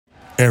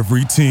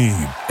Every team,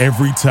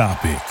 every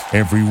topic,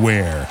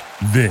 everywhere.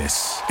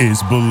 This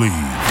is Believe.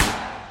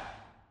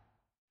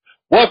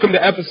 Welcome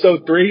to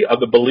episode 3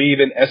 of the Believe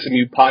in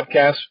SMU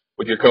podcast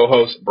with your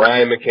co-host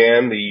Brian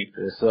McCann, the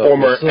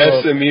former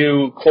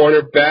SMU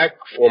cornerback,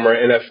 former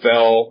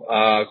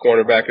NFL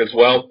cornerback as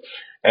well,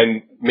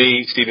 and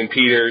me, Stephen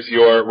Peters,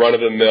 your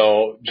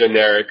run-of-the-mill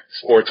generic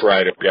sports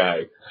writer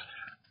guy.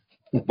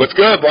 What's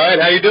good, Brian?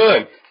 How you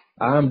doing?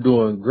 I'm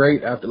doing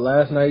great after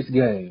last night's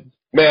game.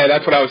 Man,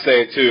 that's what I was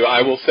saying too.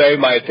 I will say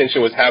my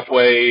attention was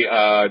halfway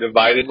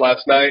divided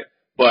last night,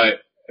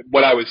 but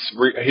what I was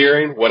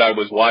hearing, what I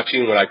was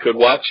watching, what I could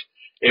watch,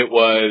 it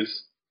was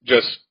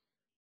just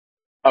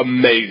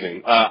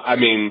amazing. I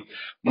mean,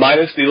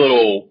 minus the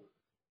little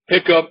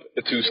hiccup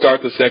to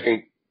start the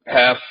second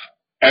half,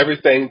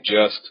 everything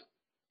just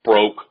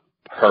broke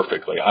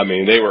perfectly. I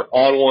mean, they were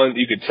on one.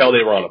 You could tell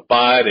they were on a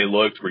bye. They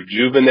looked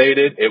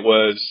rejuvenated. It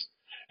was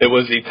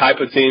the type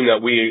of team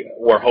that we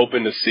were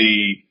hoping to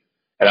see,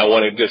 and I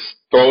want to just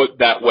throw it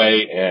that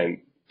way and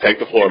take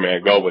the floor,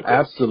 man. Go with it.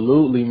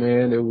 Absolutely,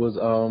 man. It was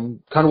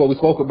kind of what we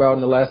spoke about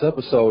in the last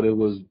episode. It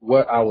was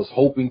what I was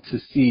hoping to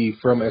see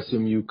from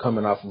SMU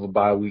coming off of a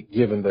bye week,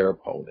 given their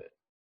opponent.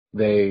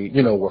 They,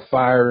 were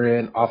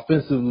firing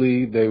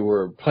offensively. They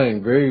were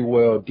playing very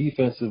well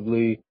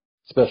defensively.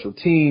 Special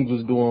teams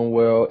was doing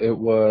well. It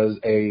was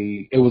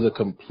a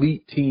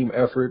complete team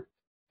effort,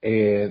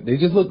 and they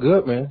just looked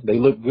good, man. They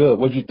looked good.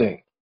 What'd you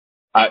think?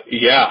 I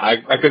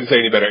couldn't say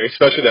any better,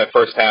 especially that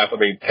first half. I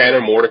mean, Tanner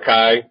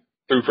Mordecai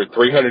threw for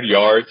 300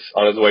 yards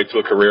on his way to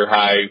a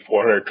career-high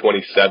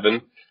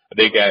 427. I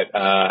think at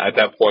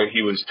that point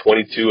he was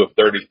 22 of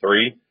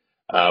 33,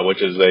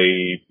 which is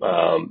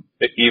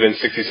even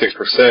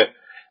 66%.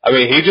 I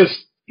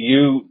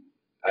mean,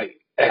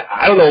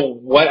 I don't know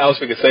what else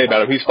we could say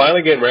about him. He's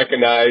finally getting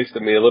recognized, a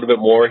little bit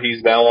more.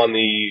 He's now on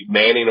the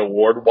Manning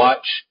Award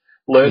watch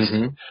list.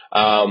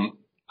 Mm-hmm.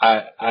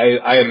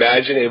 I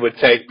imagine it would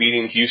take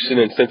beating Houston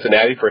and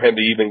Cincinnati for him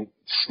to even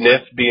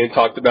sniff being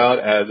talked about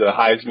as a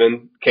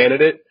Heisman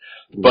candidate.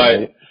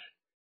 But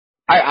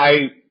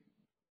I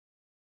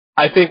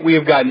think we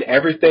have gotten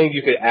everything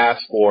you could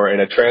ask for in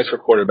a transfer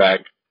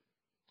quarterback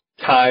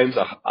times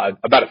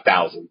about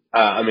 1,000.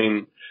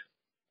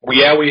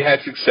 We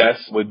had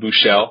success with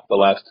Buechele the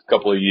last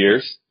couple of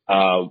years.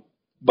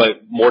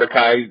 But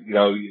Mordecai,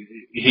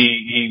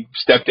 he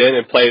stepped in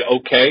and played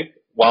okay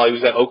while he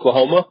was at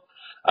Oklahoma.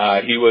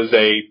 He was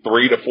a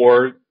 3 to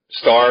 4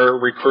 star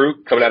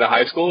recruit coming out of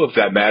high school, if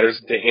that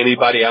matters to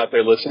anybody out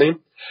there listening,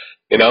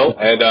 and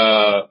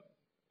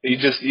he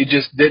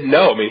just didn't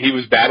know. I mean, he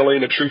was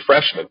battling a true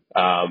freshman.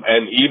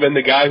 And even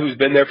the guy who's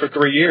been there for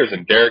 3 years,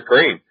 and Derek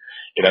Green,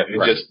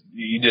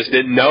 you just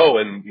didn't know.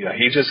 And,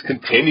 he just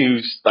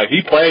continues, like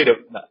he played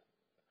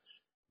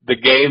the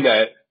game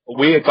that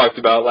we had talked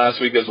about last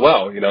week as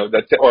well,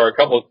 or a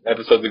couple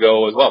episodes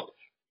ago as well.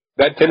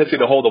 That tendency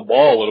to hold the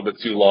ball a little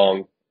bit too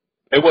long,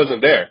 it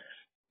wasn't there.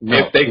 No,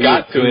 if they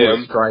got to him. He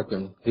was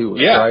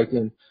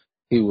striking.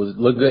 He was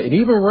looked good. And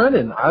even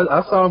running.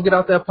 I saw him get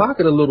out that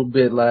pocket a little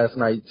bit last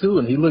night, too,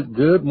 and he looked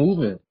good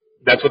moving.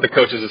 That's what the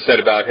coaches have said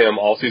about him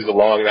all season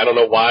long. And I don't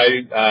know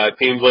why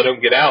teams let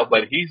him get out,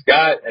 but he's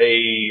got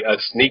a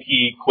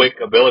sneaky, quick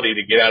ability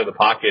to get out of the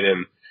pocket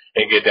and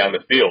get down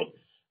the field.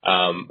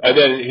 And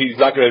then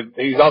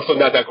he's also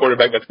not that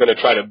quarterback that's going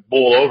to try to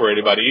bull over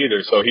anybody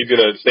either. So he's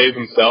going to save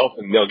himself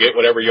and get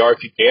whatever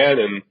yards he can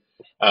and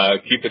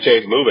keep the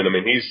chains moving. I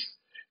mean,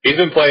 he's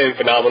been playing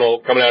phenomenal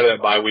coming out of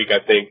that bye week.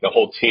 I think the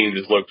whole team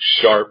just looked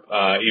sharp,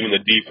 even the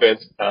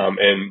defense,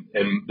 and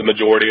the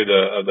majority of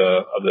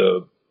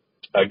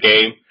the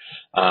game,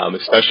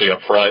 especially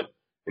up front.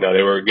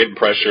 They were getting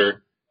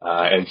pressure,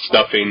 and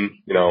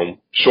stuffing,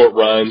 short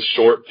runs,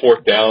 short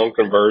fourth down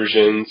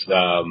conversions.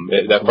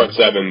 That front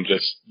seven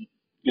just,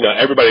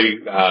 everybody,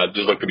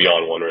 just looked to be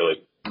on one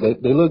really.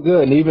 They look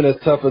good. And even as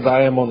tough as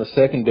I am on the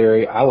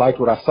secondary, I liked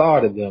what I saw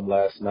out of them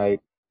last night.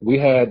 We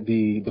had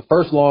the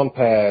first long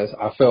pass,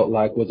 I felt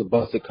like was a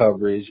busted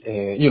coverage,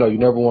 and, you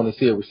never want to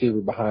see a receiver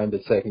behind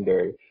the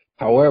secondary.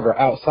 However,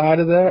 outside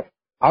of that,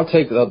 I'll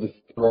take the other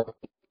throws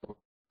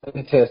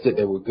contested.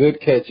 They were good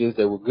catches.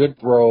 They were good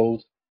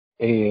throws.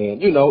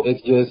 And,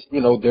 it's just,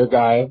 their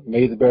guy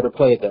made the better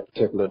play at that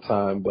particular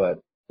time.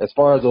 But as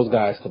far as those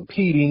guys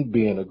competing,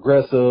 being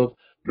aggressive,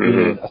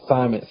 being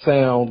assignment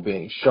sound,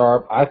 being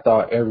sharp, I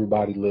thought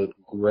everybody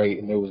looked great,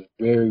 and it was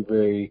very,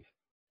 very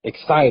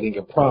exciting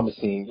and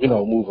promising,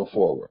 moving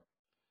forward.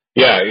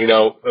 Yeah,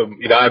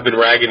 I've been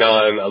ragging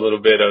on a little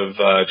bit of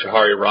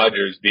Jahari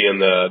Rogers being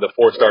the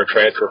 4-star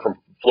transfer from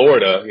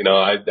Florida.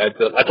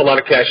 That's a lot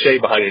of cachet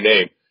behind your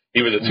name.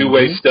 He was a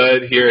two-way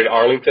stud here at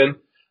Arlington.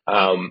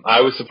 I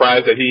was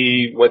surprised that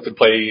he went to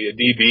play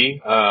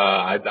DB.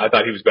 I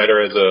thought he was better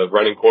as a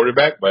running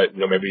quarterback, but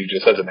maybe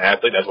just as an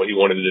athlete, that's what he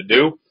wanted to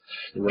do.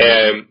 Right.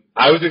 And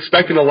I was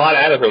expecting a lot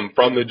out of him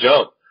from the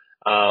jump.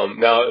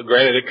 Now,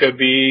 granted, it could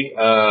be,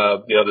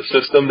 the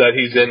system that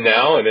he's in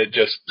now, and it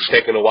just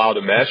taking a while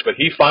to mesh, but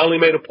he finally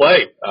made a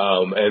play.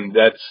 And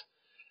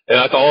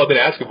that's all I've been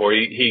asking for.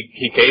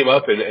 He came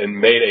up and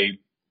made a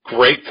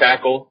great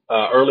tackle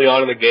early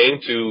on in the game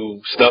to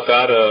snuff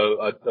out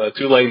a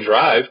Tulane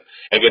drive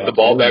and get the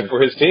ball back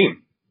for his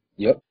team.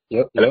 Yep.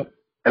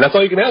 And that's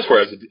all you can ask for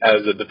as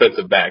a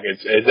defensive back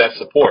is that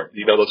support.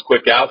 You know, those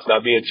quick outs,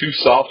 not being too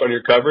soft on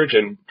your coverage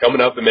and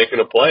coming up and making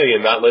a play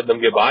and not letting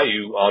them get by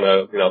you on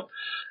a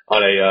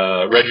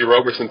Reggie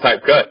Roberson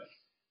type cut.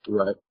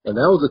 Right. And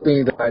that was the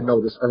thing that I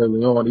noticed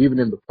early on, even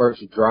in the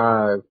first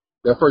drive.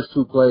 Their first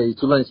two plays,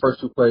 Tulane's first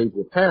two plays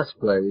were pass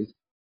plays.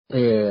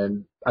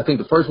 And I think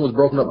the first one was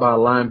broken up by a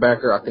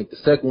linebacker. I think the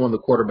second one, the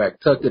quarterback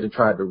tucked it and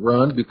tried to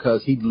run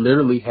because he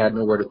literally had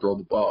nowhere to throw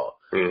the ball.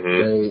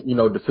 Mm-hmm.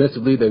 They,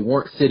 defensively, they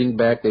weren't sitting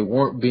back. They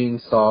weren't being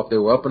soft. They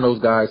were up in those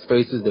guys'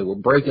 faces. They were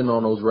breaking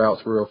on those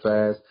routes real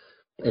fast.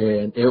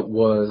 And it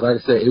was, like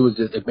I said,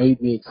 it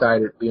made me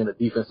excited being a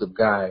defensive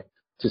guy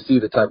to see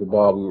the type of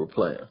ball we were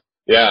playing.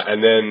 Yeah,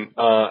 and then,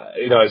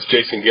 as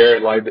Jason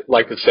Garrett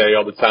like to say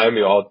all the time,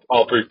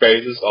 all three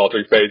phases.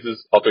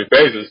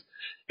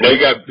 You know,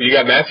 you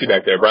got Massey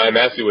back there, Brian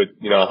Massey with,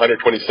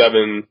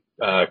 127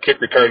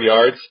 kick return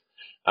yards.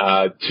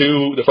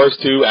 The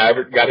first two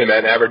got him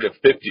an average of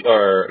 50,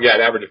 so he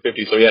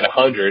had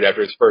 100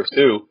 after his first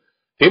two.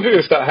 Teams are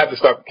going to have to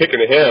start kicking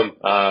to him,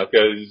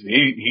 because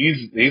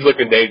he's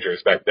looking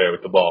dangerous back there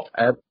with the ball.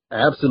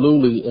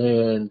 Absolutely,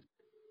 and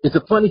it's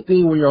a funny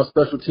thing when you're on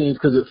special teams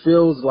because it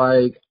feels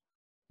like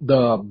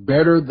the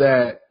better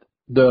that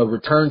the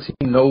return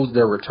team knows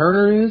their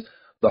returner is,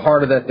 the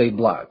harder that they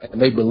block.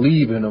 And they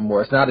believe in him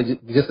more. It's not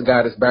just a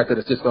guy that's back there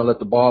that's just going to let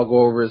the ball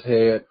go over his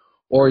head,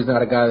 or he's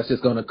not a guy that's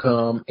just going to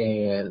come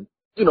and,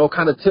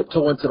 kind of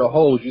tiptoe into the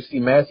holes. You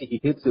see Massey, he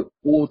hits it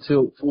full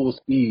tilt, full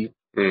speed.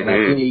 Mm-hmm. And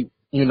I think,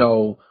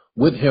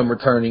 with him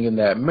returning in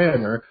that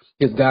manner,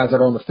 his guys that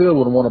are on the field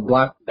would want to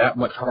block that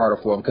much harder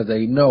for him because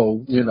they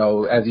know,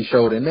 as he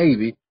showed in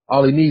Navy,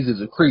 all he needs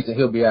is a crease and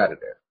he'll be out of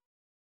there.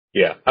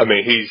 Yeah, I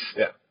mean,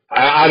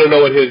 I don't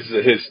know what his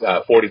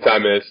 40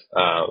 time is,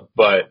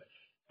 but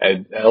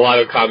a lot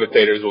of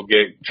commentators will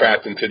get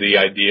trapped into the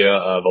idea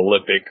of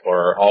Olympic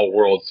or all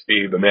world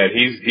speed, but man,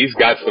 he's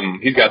got some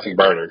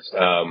burners.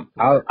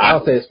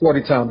 I'll say his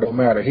 40 time don't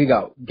matter. He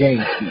got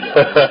game speed.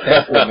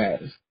 That's what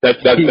matters. That's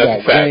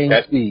a fact.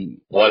 That's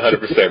speed.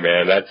 100%,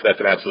 man. That's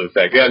an absolute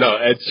fact. Yeah, no,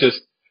 it's just,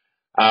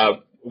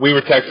 we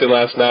were texting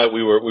last night.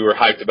 We were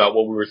hyped about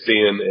what we were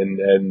seeing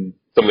and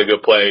some of the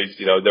good plays.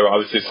 There were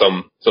obviously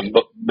some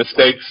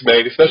mistakes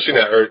made, especially in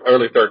that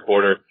early third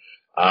quarter.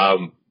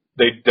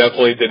 They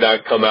definitely did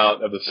not come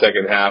out of the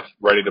second half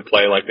ready to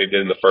play like they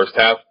did in the first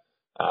half.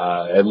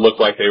 It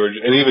looked like they were,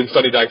 and even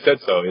Sonny Dyke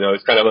said so.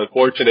 It's kind of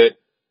unfortunate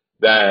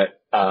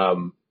that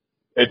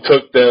it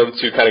took them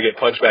to kind of get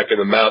punched back in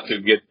the mouth to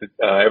get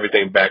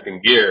everything back in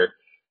gear,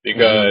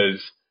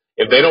 because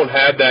if they don't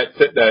have that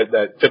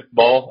tipped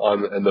ball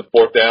on the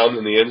fourth down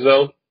in the end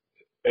zone,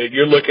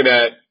 you're looking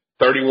at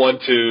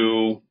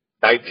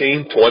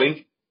 31-19,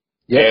 20.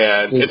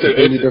 Yeah, and it's a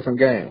completely different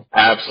game.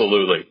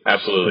 Absolutely.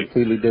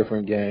 Completely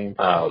different game.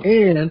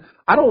 And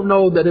I don't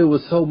know that it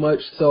was so much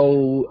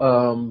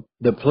so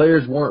the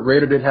players weren't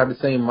ready, didn't have the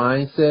same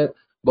mindset.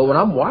 But when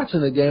I'm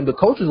watching the game, the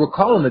coaches were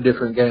calling a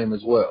different game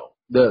as well.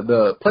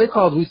 The play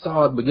calls we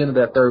saw at the beginning of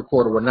that third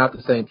quarter were not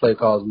the same play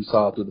calls we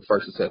saw through the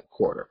first and second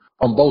quarter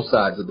on both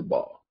sides of the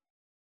ball.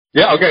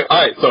 Yeah, okay.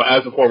 All right. So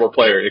as a former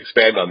player,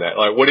 expand on that.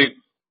 Like,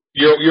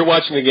 you're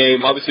watching the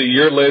game. Obviously,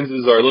 your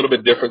lenses are a little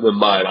bit different than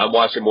mine. I'm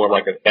watching more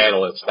like an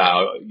analyst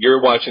style.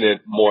 You're watching it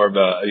more of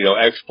a,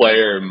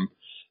 ex-player and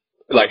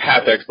like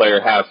half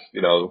ex-player, half,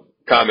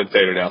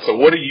 commentator now. So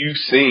what are you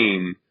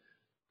seeing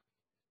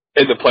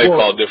in the play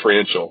call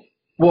differential?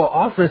 Well,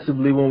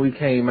 offensively, when we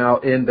came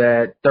out in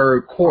that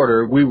third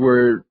quarter, we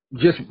were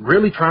just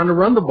really trying to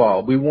run the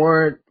ball. We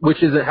weren't,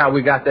 which isn't how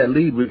we got that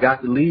lead. We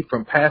got the lead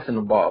from passing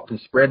the ball, from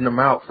spreading them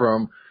out,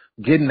 from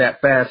getting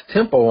that fast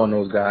tempo on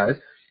those guys.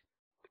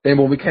 And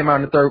when we came out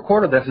in the third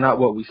quarter, that's not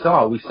what we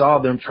saw. We saw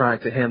them trying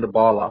to hand the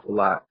ball off a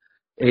lot.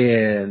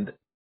 And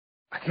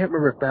I can't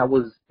remember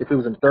if it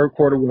was in the third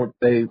quarter when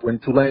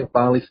Tulane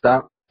finally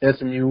stopped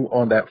SMU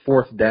on that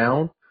fourth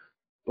down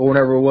or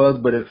whatever it was,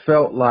 but it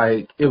felt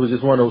like it was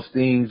just one of those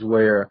things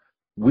where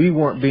we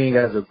weren't being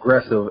as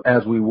aggressive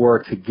as we were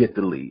to get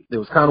the lead. It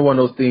was kind of one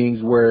of those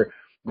things where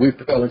we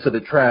fell into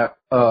the trap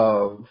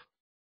of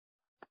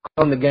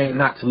calling the game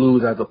not to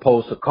lose as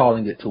opposed to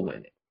calling it to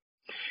win it.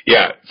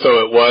 Yeah,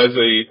 so it was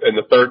in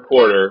the third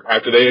quarter,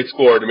 after they had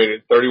scored to make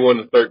it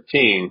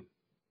 31-13,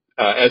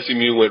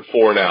 SMU went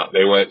 4 and out.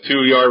 They went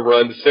 2-yard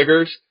run to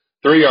Siggers,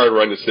 3-yard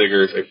run to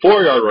Siggers, a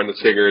 4-yard run to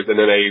Siggers, and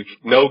then a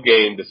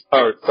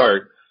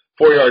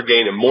 4-yard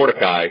gain in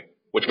Mordecai,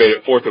 which made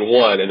it 4th and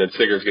 1, and then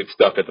Siggers gets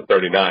stuck at the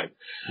 39.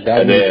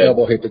 That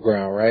elbow hit the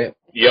ground, right?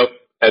 Yep.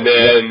 And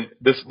then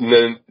 6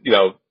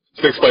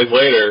 plays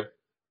later,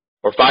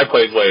 or 5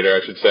 plays later,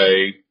 I should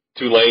say,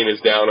 Tulane is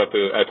down at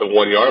the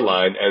 1-yard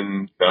line,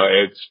 and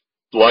it's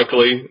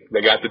luckily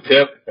they got the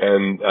tip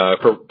and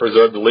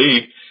preserved the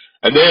lead.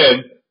 And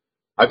then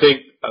I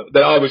think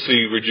that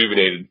obviously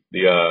rejuvenated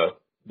the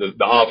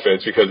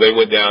offense, because they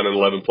went down in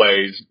 11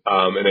 plays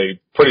in a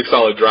pretty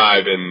solid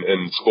drive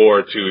and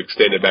scored to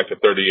extend it back to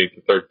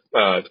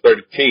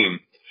 38-13.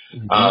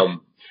 Mm-hmm.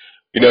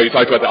 You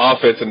talked about the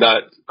offense and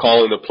not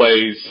calling the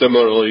plays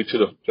similarly to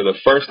the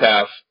first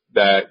half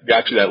that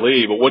got you that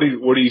lead. But what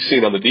are you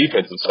seeing on the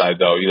defensive side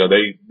though?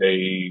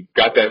 They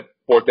got that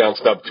fourth down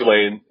stop,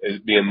 Tulane is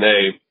being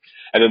they,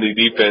 and then the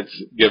defense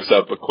gives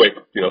up a quick,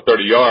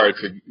 30 yards,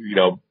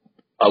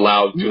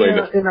 allows Tulane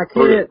to. And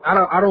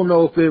I don't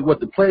know what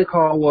the play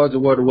call was or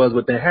what it was,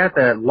 but they had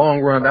that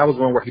long run. That was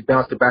one where he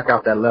bounced it back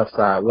out that left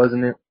side,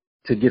 wasn't it?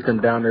 To get them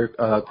down there,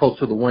 close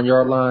to the 1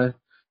 yard line.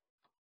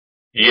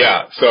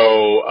 Yeah.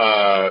 So,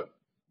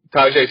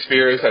 Tyjae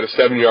Spears had a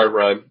 7-yard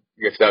run,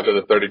 gets down to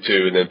the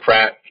 32, and then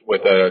Pratt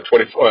with a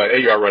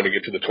 8-yard run to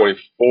get to the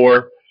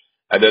 24.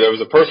 And then there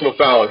was a personal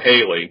foul on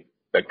Haley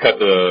that cut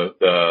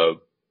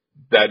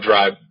that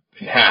drive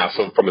in half,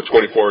 so from the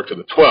 24 to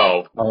the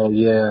 12. Oh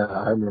yeah,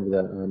 I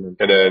remember that.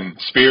 And then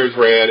Spears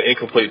ran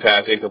incomplete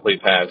pass,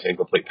 incomplete pass,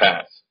 incomplete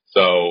pass.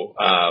 So,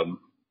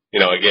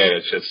 again,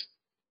 it's just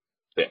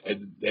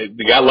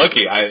they got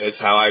lucky. It's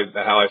how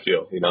I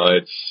feel.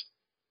 It's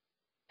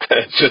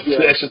just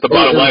the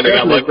bottom line. They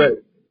got lucky.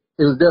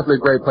 It was definitely a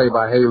great play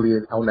by Haley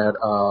on that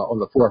on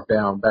the fourth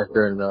down back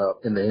there in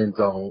the end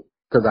zone,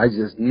 because I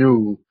just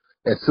knew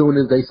as soon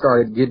as they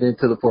started getting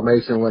into the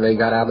formation, when they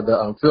got out of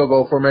the field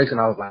goal formation,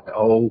 I was like,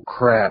 oh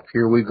crap,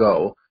 here we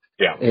go.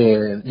 Yeah.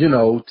 And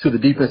to the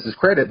defense's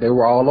credit, they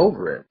were all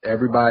over it.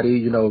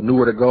 Everybody knew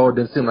where to go. It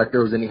didn't seem like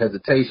there was any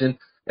hesitation.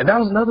 And that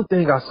was another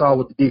thing I saw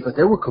with the defense.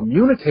 They were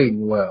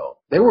communicating well.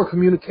 They were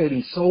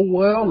communicating so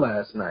well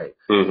last night.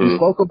 Mm-hmm. We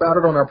spoke about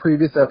it on our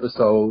previous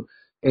episode.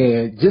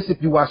 And just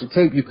if you watch the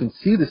tape, you can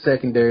see the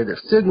secondary. They're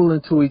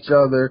signaling to each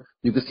other.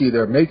 You can see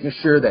they're making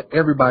sure that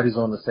everybody's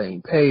on the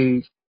same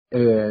page.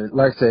 And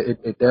like I said,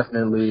 it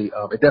definitely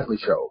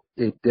showed.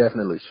 It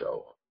definitely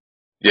showed.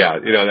 Yeah,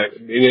 that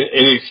in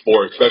any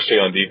sport, especially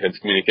on defense,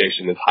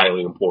 communication is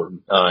highly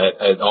important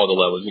at all the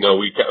levels.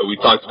 We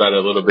talked about it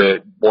a little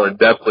bit more in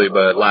depthly,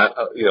 but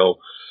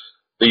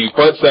the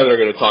front seven are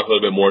going to talk a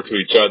little bit more to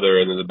each other,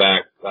 and then the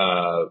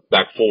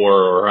back four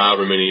or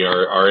however many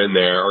are in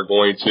there are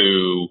going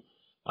to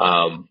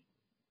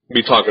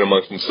be talking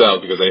amongst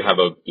themselves, because they have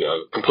a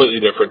completely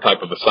different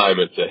type of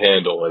assignment to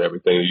handle and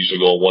everything. They usually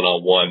go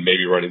one-on-one,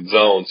 maybe running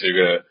zone, so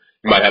you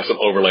might have some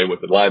overlay with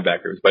the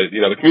linebackers. But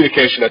the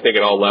communication, I think,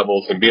 at all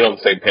levels, and being on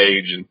the same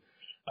page and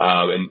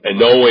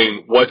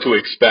knowing what to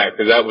expect,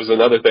 because that was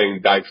another thing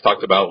Dykes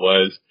talked about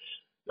was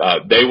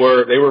they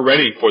were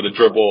ready for the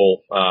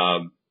dribble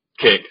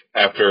kick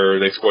after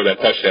they scored that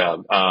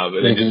touchdown.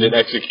 They just didn't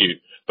execute.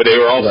 But they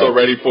were also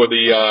ready for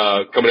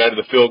the coming out of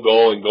the field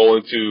goal and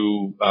going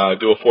to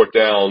do a fourth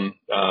down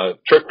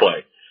trick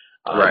play.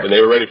 And they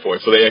were ready for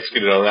it, so they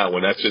executed on that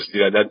one. That's just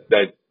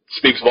that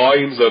speaks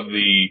volumes of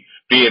the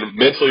being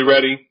mentally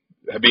ready,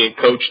 being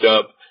coached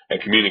up,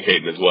 and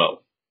communicating as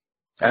well.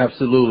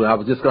 Absolutely. I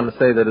was just going to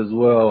say that as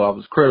well. I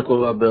was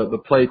critical of the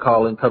play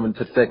calling coming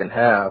to the second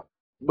half,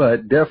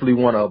 but definitely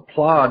want to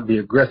applaud the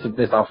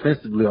aggressiveness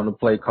offensively on the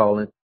play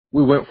calling.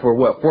 We went for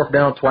fourth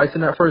down twice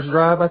in that first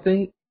drive, I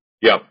think.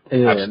 Yeah.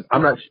 And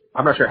absolutely.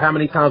 I'm not sure how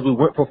many times we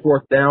went for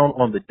fourth down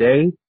on the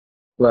day,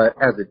 but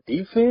as a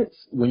defense,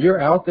 when you're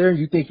out there,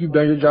 you think you've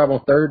done your job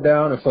on third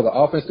down, and for the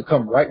offense to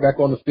come right back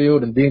on the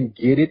field and then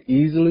get it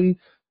easily,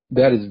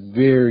 that is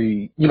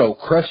very,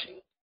 crushing.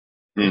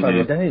 Mm-hmm.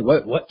 Like, dang,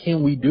 what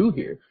can we do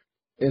here?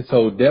 And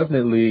so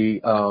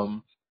definitely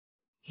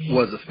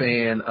was a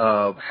fan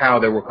of how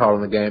they were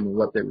calling the game and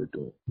what they were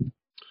doing.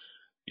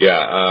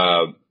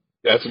 Yeah,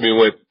 SMU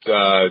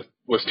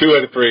was 2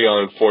 out of 3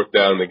 on fourth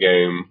down in the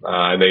game,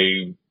 and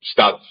they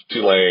stopped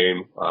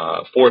Tulane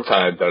 4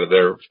 times out of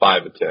their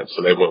 5 attempts,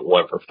 so they went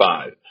 1 for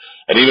 5.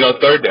 And even on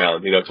third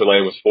down,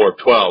 Tulane was 4 of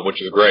 12,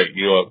 which is great.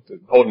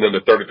 Holding them to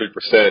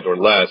 33% or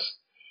less,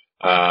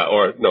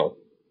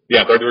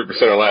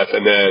 33% or less,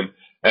 and then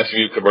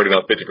SMU converted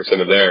on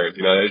 50% of theirs.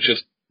 It's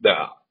just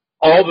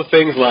all the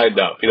things lined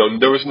up.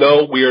 There was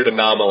no weird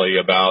anomaly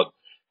about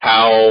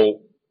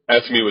how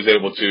SMU was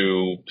able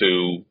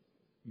to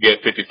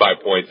get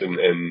 55 points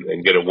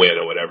and get a win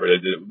or whatever.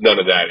 None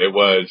of that. It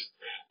was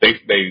they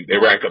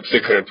racked up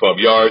 612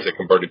 yards. They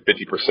converted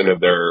 50% of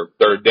their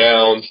third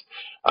downs,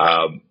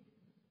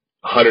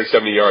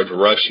 170 yards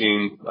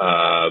rushing,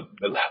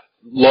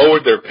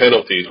 lowered their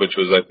penalties, which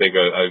was, I think,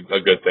 a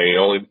good thing.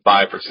 Only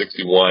 5 for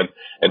 61,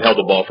 and held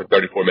the ball for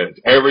 34 minutes.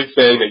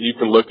 Everything that you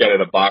can look at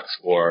in a box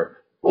score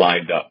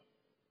lined up.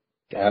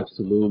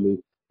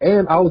 Absolutely.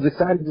 And I was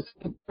excited to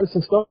see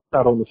Person Stone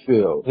out on the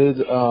field.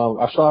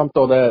 I saw him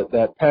throw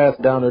that pass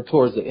down there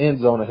towards the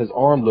end zone, and his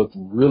arm looked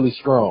really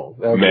strong.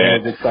 That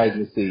was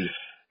exciting to see.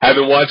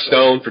 Having watched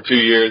Stone for 2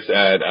 years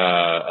at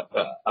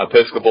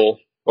Episcopal,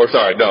 or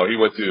sorry, no, he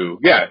went to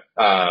it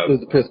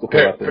was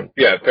Episcopal, I think.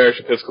 Yeah, Parish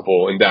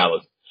Episcopal in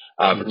Dallas.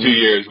 For 2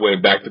 years,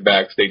 winning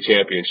back-to-back state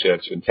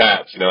championships and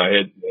TAPS.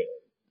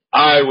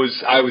 I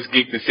was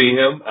geeked to see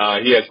him.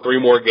 He has 3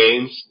 more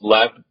games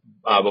left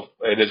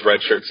in his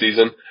redshirt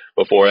season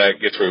before that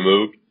gets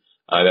removed.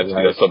 That's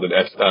something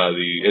that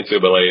the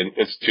NCAA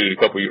instituted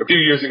a few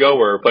years ago,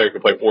 where a player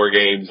could play 4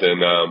 games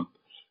and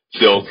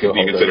still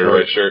be considered a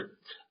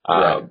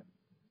redshirt.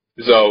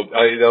 So,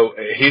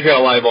 he's got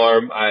a live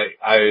arm.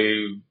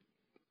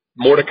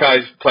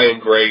 Mordecai's playing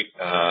great.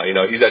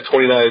 He's at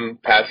 29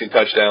 passing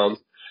touchdowns.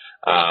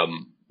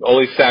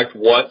 Only sacked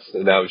once,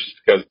 and that was just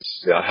because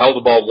held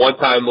the ball one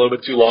time a little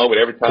bit too long, but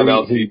every time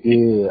else he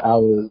did. I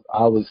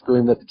was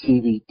screaming at the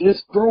TV,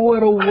 just throw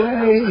it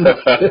away.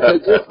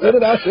 Just get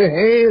it out your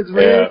hands,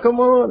 man. Yeah. Come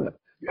on.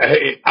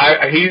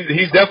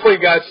 He's definitely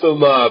got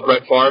some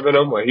Brett Favre in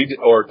him,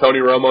 or Tony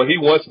Romo. He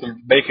wants to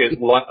make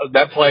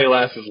that play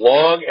last as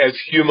long as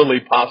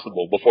humanly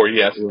possible before he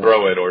has to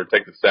throw it or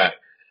take the sack.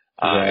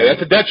 And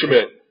that's a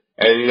detriment.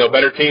 And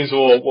better teams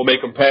will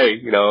make them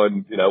pay.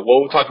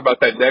 We'll talk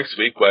about that next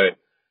week. But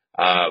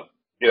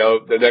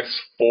the next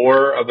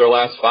 4 of their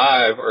last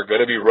 5 are going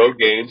to be road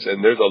games,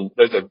 and there's a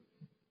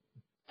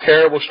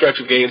terrible stretch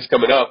of games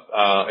coming up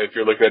if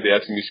you're looking at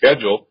the SMU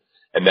schedule,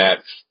 and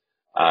that's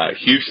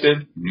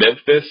Houston,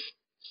 Memphis,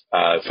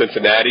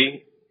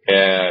 Cincinnati,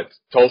 and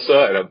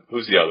Tulsa, and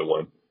who's the other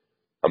one?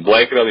 I'm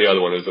blanking on the other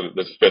one. There's a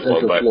fifth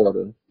one, but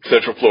Florida.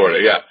 Central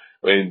Florida. Yeah,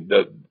 I mean,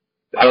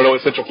 I don't know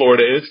what Central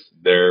Florida is.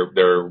 They're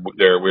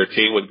a weird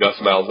team with Gus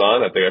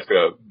Malzahn. I think that's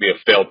going to be a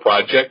failed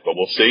project, but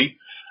we'll see.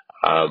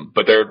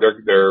 But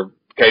they're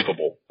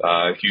capable.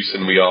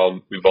 Houston,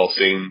 we've all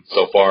seen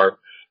so far.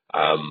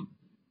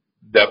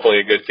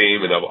 Definitely a good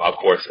team, and of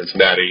course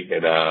Cincinnati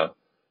and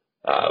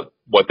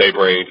what they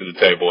bring to the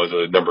table as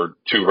a number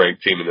 2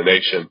 ranked team in the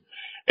nation.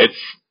 It's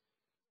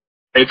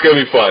going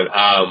to be fun.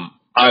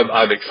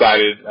 I'm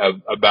excited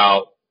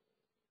about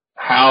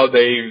how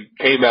they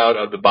came out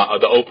of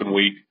the open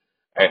week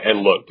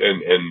and looked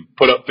and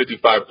put up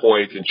 55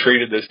 points and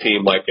treated this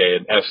team like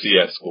an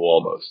FCS school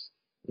almost.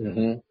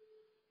 Mm-hmm.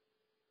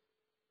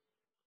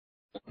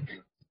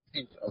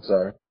 I'm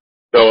sorry.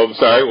 No, I'm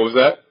sorry. What was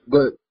that?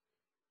 But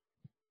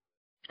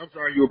I'm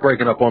sorry, you were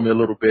breaking up on me a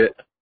little bit.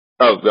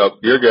 Oh, no,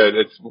 you're good.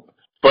 It's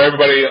for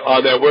everybody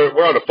on that.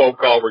 We're on a phone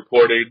call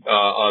recording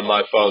on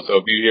my phone, so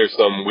if you hear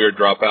some weird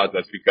dropout,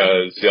 that's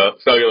because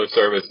cellular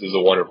service is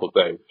a wonderful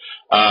thing.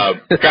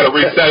 Kind of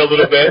reset a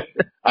little bit.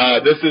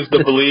 This is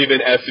the Believe in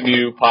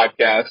SMU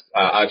podcast.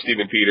 I'm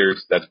Stephen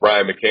Peters. That's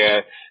Brian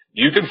McCann.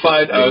 You can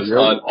find us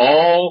on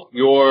all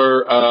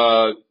your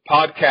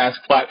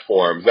podcast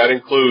platforms. That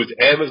includes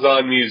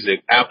Amazon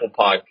Music, Apple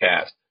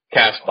Podcasts,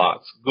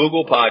 CastBox,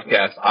 Google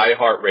Podcasts,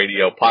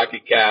 iHeartRadio,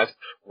 Pocket Cast,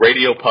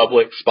 Radio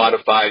Public,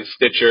 Spotify,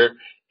 Stitcher.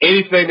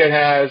 Anything that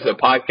has a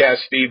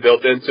podcast feed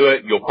built into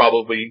it, you'll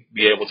probably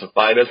be able to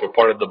find us. We're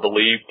part of the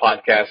Believe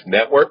Podcast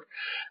Network.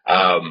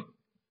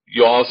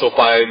 You'll also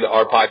find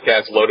our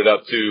podcast loaded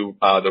up to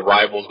the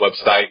Rivals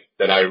website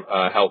that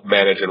I help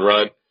manage and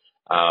run.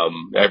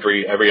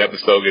 Every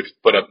episode gets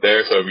put up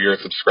there, so if you're a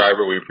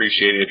subscriber, we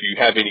appreciate it. If you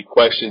have any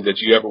questions that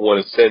you ever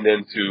want to send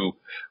in to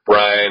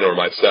Brian or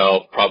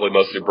myself, probably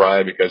mostly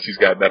Brian because he's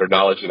got better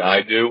knowledge than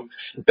I do,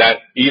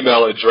 that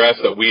email address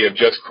that we have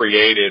just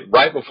created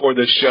right before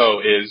this show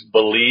is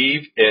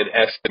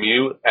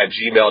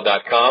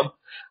believeinsmu@gmail.com. I'm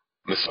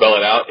going to spell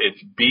it out.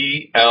 It's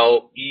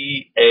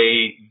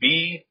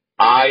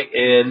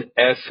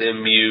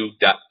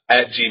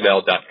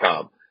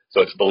BLEAVINSMU@gmail.com. So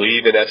it's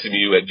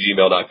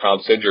believeinsmu@gmail.com.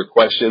 Send your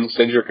questions,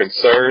 send your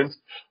concerns,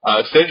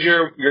 send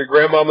your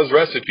grandmama's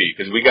recipe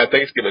because we got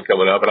Thanksgiving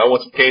coming up, and I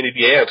want some candied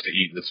yams to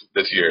eat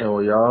this year. Oh,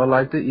 y'all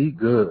like to eat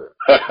good.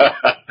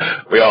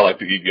 We all like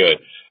to eat good.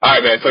 All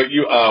right, man. So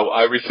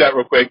I reset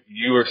real quick.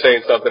 You were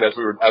saying something as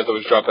I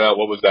was dropping out.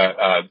 What was that?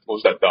 What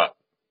was that thought?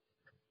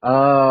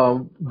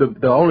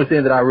 The only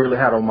thing that I really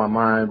had on my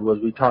mind was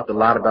we talked a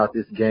lot about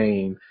this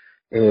game,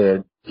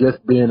 and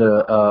just being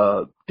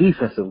a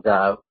defensive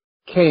guy,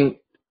 can't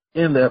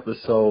end the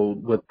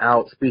episode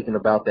without speaking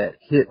about that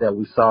hit that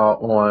we saw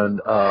on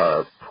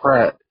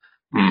Pratt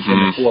in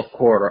the fourth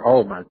quarter.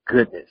 Oh my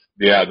goodness!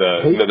 Yeah,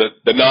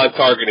 the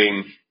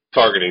non-targeting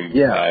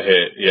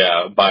hit.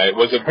 Yeah,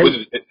 was it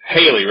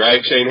Haley,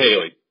 right? Shane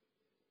Haley.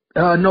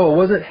 No, it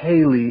wasn't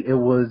Haley. It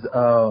was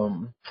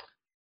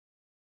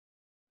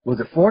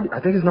it 40?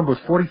 I think his number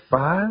was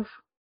 45.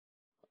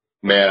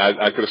 Man,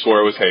 I could have swore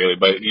it was Haley,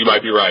 but you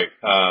might be right.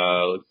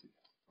 Let's see.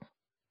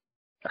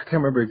 I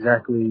can't remember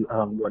exactly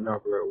what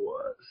number it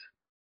was.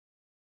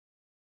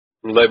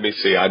 Let me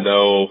see. I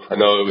know it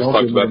was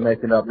talked about.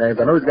 Making up names.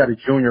 I know he's got a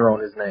junior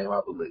on his name,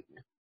 I believe.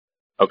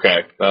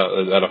 Okay,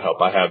 that'll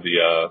help. I have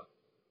the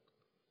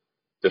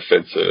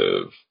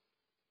defensive.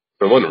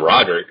 It wasn't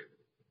Roderick.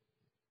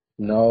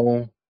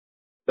 No.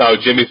 Oh,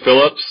 Jimmy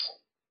Phillips.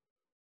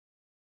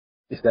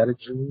 Is that a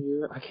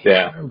junior? I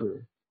can't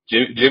remember.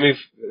 Jimmy,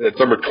 it's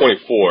number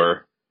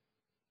 24.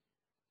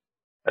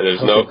 And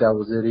there's I don't think that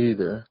was it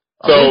either.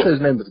 So, I think his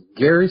name was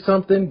Gary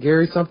something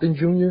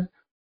Jr.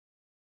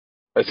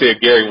 I see a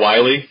Gary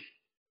Wiley.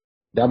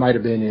 That might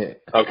have been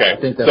it. Okay.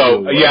 I think that's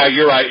yeah,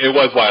 you're right. It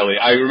was Wiley.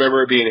 I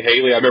remember it being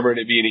Haley. I remember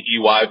it being an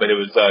EY, but it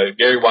was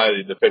Gary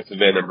Wiley,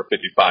 defensive end, number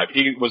 55.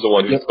 He was the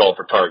one who was called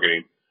for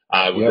targeting.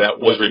 That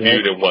was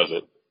reviewed and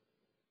wasn't.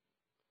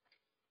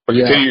 But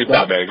continue your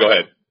thought, man. Go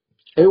ahead.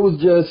 It was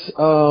just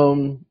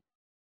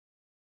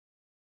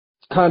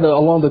kind of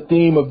along the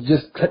theme of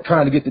just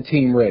trying to get the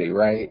team ready,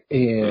 right?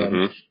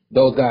 And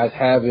those guys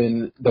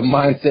having the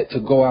mindset to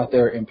go out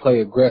there and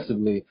play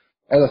aggressively.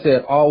 As I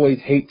said, always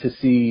hate to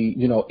see,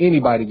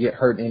 anybody get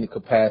hurt in any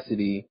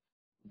capacity,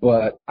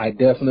 but I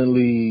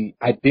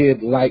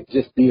did like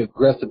just the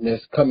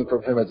aggressiveness coming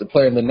from him as a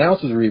player. And the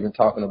announcers were even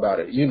talking about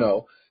it.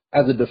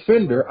 As a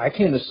defender, I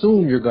can't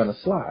assume you're going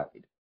to slide.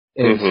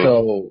 And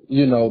so,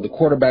 the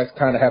quarterbacks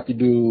kind of have to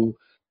do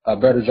a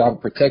better job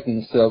of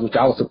protecting themselves, which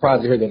I was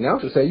surprised to hear the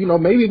announcer say,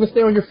 maybe even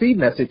stay on your feet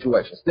in that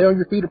situation. Stay on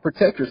your feet to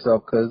protect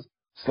yourself because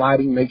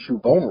sliding makes you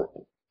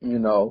vulnerable.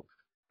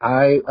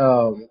 I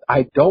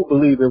don't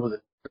believe it was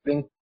a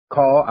tripping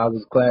call. I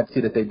was glad to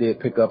see that they did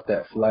pick up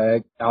that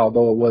flag,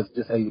 although it was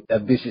just a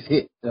vicious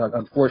hit.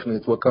 Unfortunately,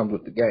 it's what comes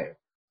with the game.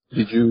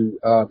 Did you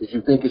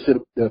think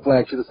the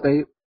flag should have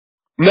stayed?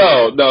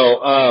 No.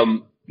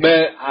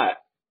 Man,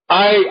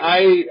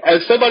 I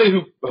as somebody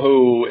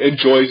who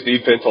enjoys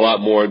defense a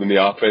lot more than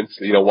the offense,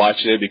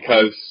 watching it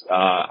because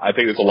I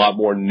think there's a lot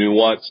more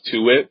nuance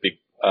to it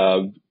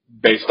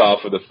based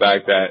off of the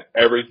fact that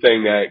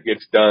everything that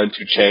gets done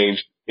to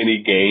change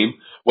any game,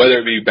 whether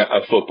it be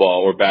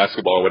football or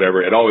basketball or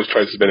whatever, it always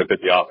tries to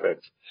benefit the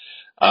offense.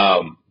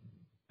 And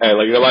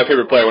my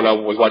favorite player when I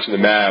was watching the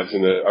Mavs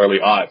in the early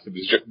aughts, it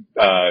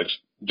was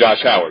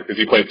Josh Howard, because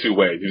he played two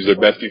ways. He was their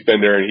best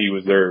defender and he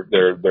was their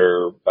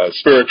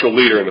spiritual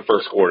leader in the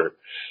first quarter.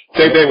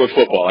 Same thing with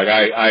football.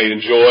 I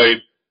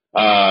enjoyed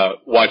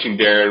watching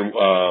Darren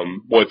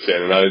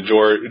Woodson, and I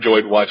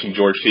enjoyed watching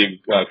George Teague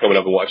coming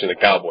up and watching the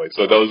Cowboys.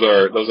 So those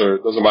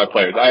are my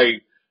players.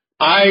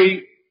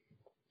 I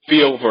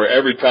feel for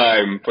every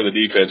time for the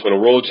defense when a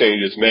rule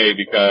change is made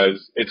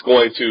because it's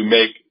going to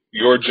make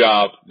your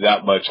job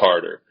that much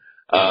harder.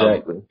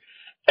 Exactly.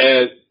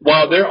 And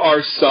while there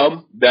are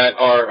some that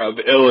are of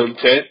ill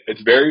intent,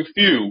 it's very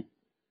few.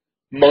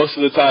 Most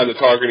of the time, the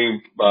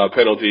targeting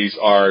penalties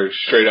are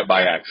straight up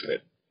by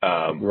accident.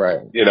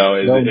 Right.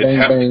 No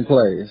bang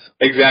plays.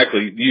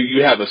 Exactly.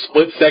 You have a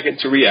split second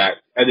to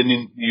react, and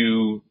then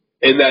you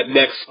in that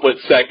next split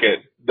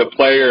second, the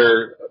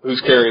player who's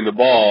carrying the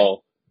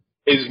ball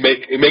is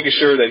making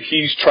sure that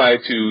he's trying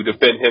to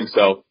defend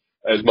himself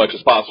as much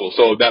as possible.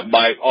 So that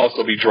might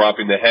also be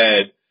dropping the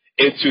head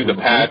into the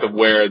path of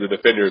where the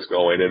defender is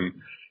going. And,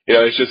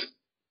 it's just,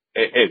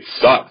 it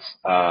sucks.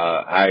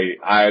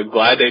 I'm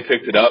glad they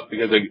picked it up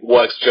because it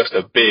was just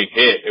a big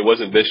hit. It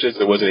wasn't vicious.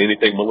 There wasn't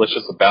anything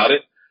malicious about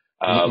it.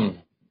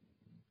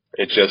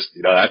 It's just,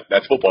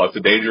 that's football. It's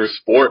a dangerous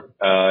sport.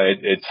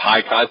 It's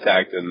high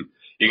contact and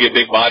you get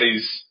big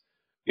bodies,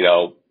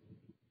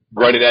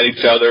 running at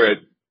each other at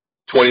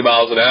 20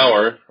 miles an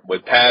hour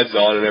with pads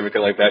on and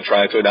everything like that,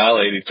 trying to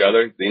annihilate each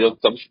other.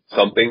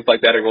 Some things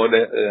like that are going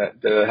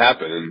to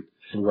happen.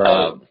 And,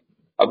 right.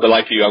 I'm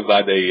like you. I'm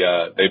glad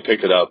they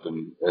picked it up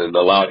and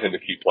allowed him to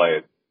keep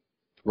playing.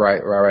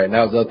 Right. And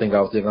that was the other thing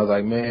I was thinking. I was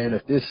like, man,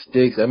 if this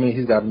sticks,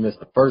 he's got to miss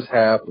the first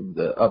half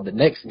of the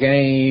next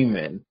game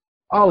and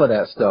all of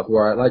that stuff.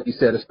 Right. Like you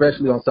said,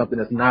 especially on something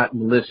that's not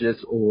malicious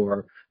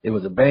or it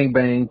was a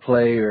bang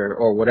play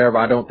or whatever.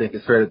 I don't think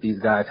it's fair that these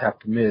guys have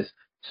to miss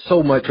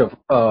so much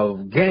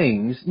of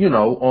games,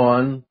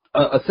 on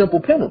a simple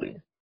penalty.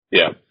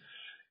 Yeah,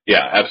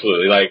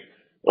 absolutely. Like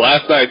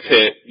last night's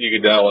hit, you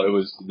could tell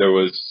there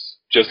was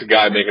just a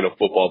guy making a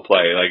football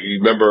play. Like you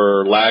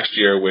remember last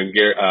year when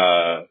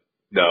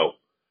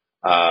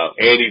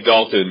Andy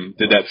Dalton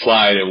did that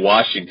slide in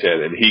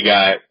Washington and he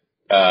got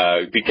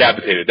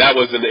decapitated. That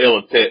was an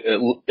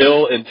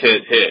ill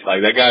intent hit.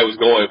 Like that guy was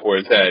going for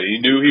his head. He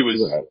knew he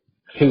was. Right.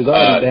 He was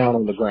already down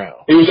on the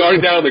ground. He was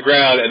already down on the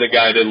ground, and the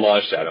guy didn't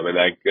launch at him. And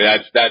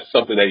that's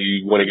something that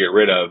you want to get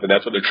rid of, and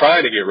that's what they're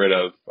trying to get rid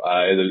of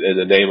in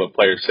the name of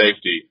player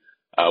safety,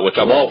 which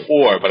I'm all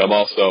for. But I'm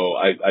also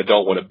I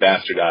don't want to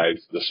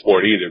bastardize the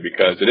sport either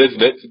because it is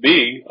meant to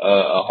be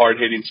a hard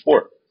hitting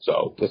sport.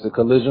 So it's a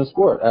collision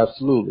sport,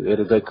 absolutely. It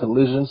is a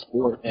collision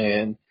sport,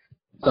 and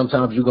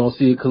sometimes you're gonna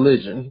see a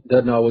collision.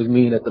 Doesn't always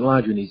mean that the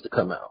laundry needs to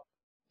come out.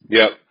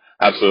 Yep,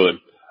 absolutely,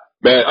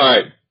 man. All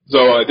right,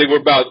 so I think we're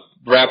about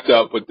wrapped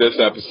up with this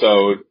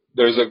episode.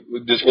 There's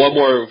just one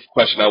more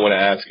question I want to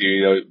ask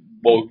you.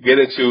 We'll get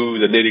into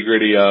the nitty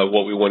gritty of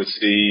what we want to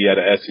see at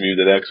SMU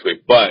the next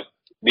week. But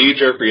knee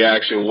jerk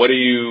reaction, what are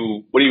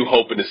you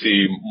hoping to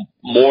see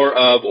more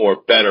of or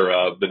better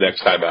of the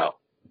next time out?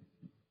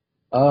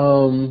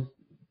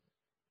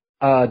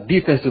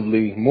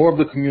 Defensively, more of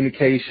the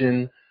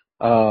communication,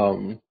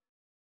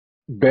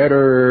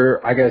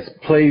 better, I guess,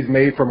 plays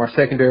made from our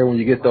secondary when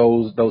you get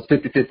those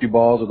 50-50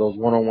 balls or those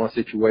one-on-one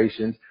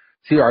situations.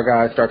 See our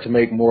guys start to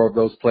make more of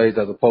those plays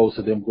as opposed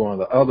to them going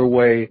the other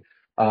way.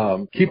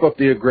 Keep up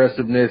the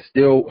aggressiveness,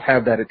 still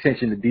have that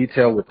attention to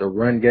detail with the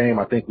run game.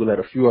 I think we let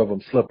a few of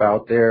them slip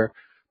out there.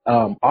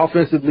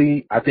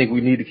 Offensively, I think we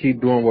need to keep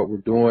doing what we're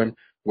doing.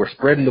 We're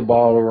spreading the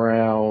ball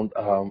around.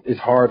 It's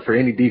hard for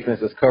any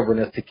defense that's covering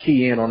us to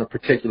key in on a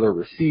particular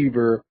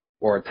receiver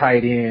or a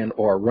tight end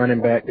or a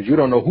running back because you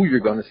don't know who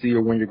you're going to see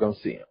or when you're going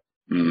to see him.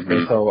 Mm-hmm.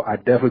 And so I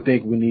definitely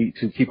think we need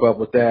to keep up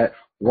with that.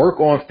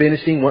 Work on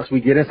finishing once we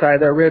get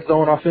inside that red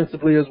zone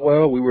offensively as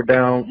well. We were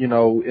down,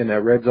 in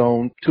that red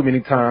zone too many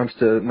times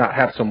to not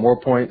have some more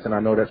points, and I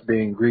know that's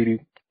being greedy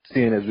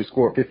seeing as we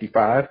scored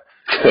 55.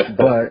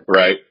 But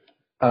right.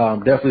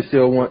 Definitely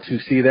still want to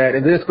see that.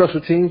 And then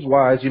special teams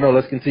wise,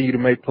 let's continue to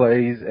make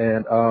plays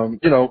and,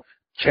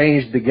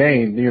 change the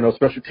game.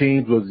 Special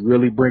teams was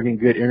really bringing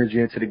good energy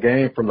into the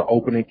game from the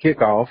opening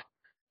kickoff,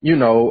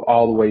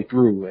 all the way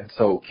through. And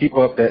so keep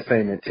up that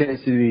same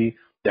intensity,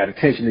 that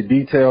attention to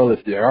detail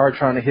if they are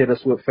trying to hit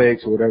us with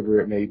fakes or whatever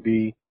it may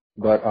be.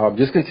 But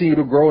just continue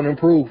to grow and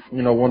improve.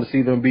 Want to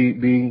see them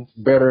be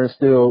better and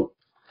still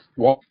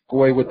walk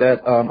away with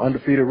that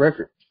undefeated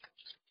record.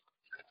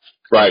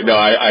 Right. No,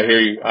 I hear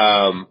you.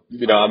 I'm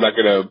not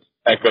going to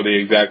echo the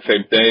exact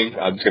same thing.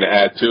 I'm just going to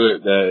add to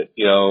it that,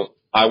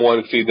 I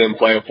want to see them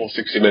play a full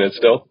 60 minutes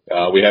still.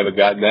 We haven't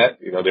gotten that.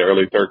 The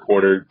early third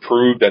quarter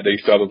proved that they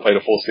still haven't played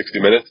a full 60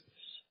 minutes.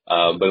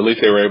 But at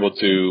least they were able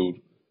to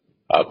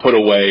put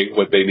away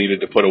what they needed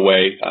to put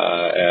away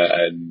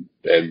and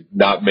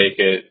not make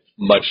it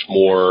much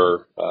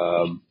more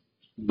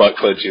butt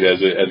clenching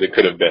as it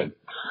could have been.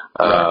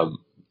 All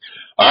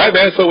right,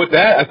 man. So with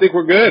that, I think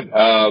we're good.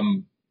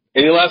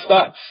 Any last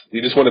thoughts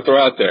you just want to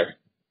throw out there?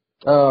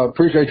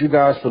 Appreciate you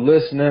guys for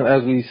listening.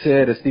 As we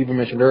said, as Stephen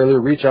mentioned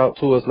earlier, reach out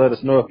to us. Let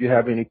us know if you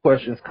have any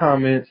questions,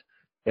 comments,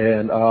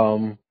 and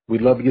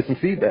we'd love to get some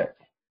feedback.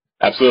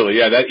 Absolutely.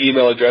 Yeah, that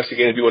email address,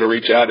 again, if you want to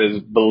reach out,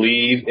 is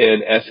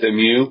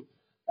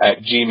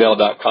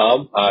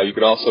believeInSMU@gmail.com. You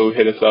can also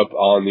hit us up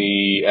on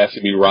the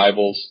SMU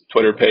Rivals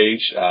Twitter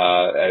page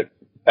at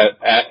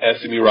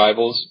SMU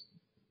Rivals.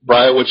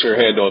 Brian, what's your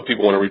handle if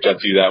people want to reach out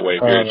to you that way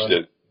if you're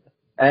interested?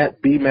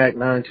 At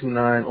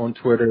BMAC929 on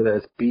Twitter.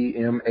 That's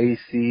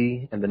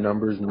BMAC and the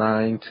number's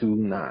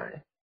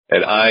 929.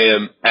 And I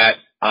am at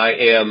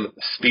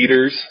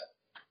IamSpeeders.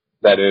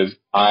 That is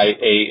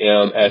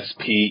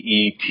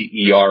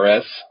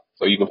IamSpeeters.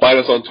 So you can find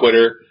us on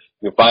Twitter.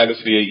 You can find us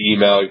via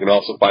email. You can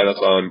also find us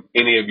on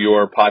any of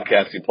your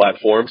podcasting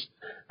platforms.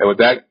 And with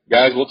that,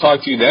 guys, we'll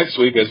talk to you next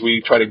week as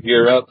we try to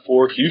gear up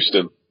for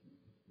Houston.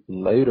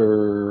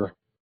 Later.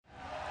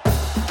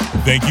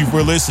 Thank you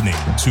for listening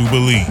to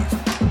Believe.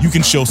 You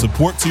can show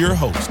support to your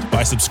host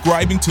by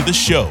subscribing to the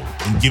show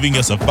and giving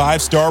us a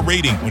 5-star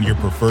rating on your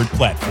preferred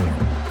platform.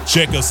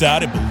 Check us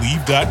out at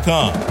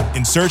Believe.com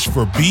and search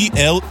for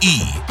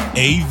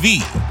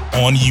BLEAV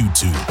on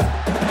YouTube.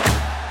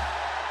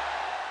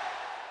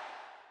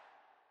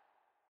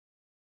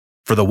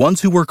 For the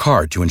ones who work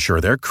hard to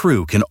ensure their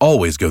crew can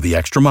always go the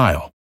extra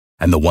mile,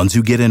 and the ones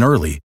who get in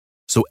early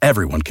so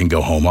everyone can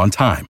go home on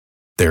time,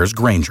 there's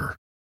Grainger,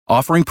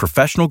 offering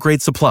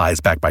professional-grade supplies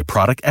backed by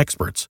product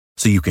experts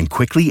so you can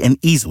quickly and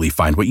easily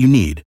find what you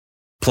need.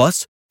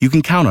 Plus, you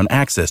can count on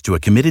access to a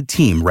committed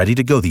team ready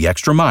to go the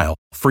extra mile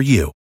for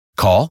you.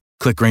 Call,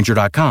 click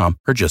Grainger.com,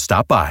 or just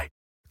stop by.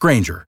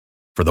 Grainger,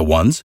 for the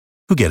ones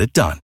who get it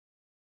done.